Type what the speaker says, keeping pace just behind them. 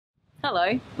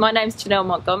Hello, my name's Janelle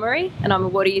Montgomery and I'm a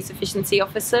Water Use Efficiency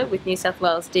Officer with New South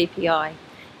Wales DPI.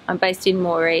 I'm based in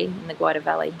Moree in the Gwydir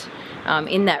Valley.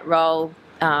 In that role,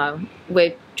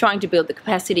 we're trying to build the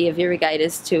capacity of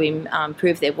irrigators to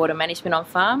improve their water management on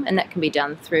farm, and that can be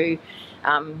done through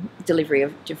delivery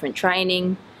of different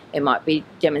training. It might be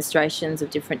demonstrations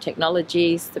of different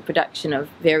technologies, the production of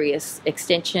various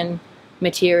extension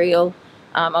material.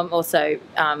 I'm also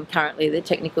currently the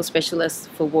technical specialist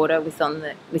for water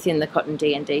within the cotton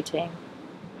D&D team.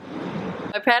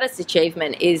 My proudest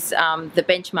achievement is the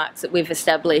benchmarks that we've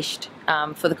established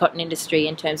for the cotton industry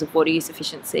in terms of water use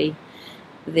efficiency.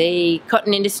 The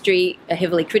cotton industry are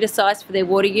heavily criticised for their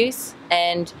water use,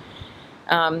 and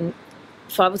 5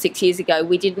 or 6 years ago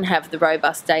we didn't have the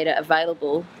robust data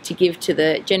available to give to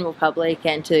the general public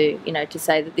and to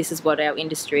say that this is what our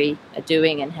industry are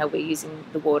doing and how we're using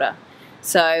the water.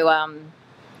 So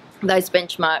those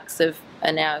benchmarks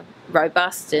are now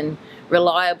robust and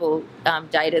reliable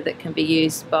data that can be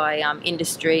used by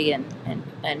industry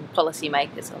and policy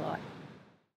makers alike.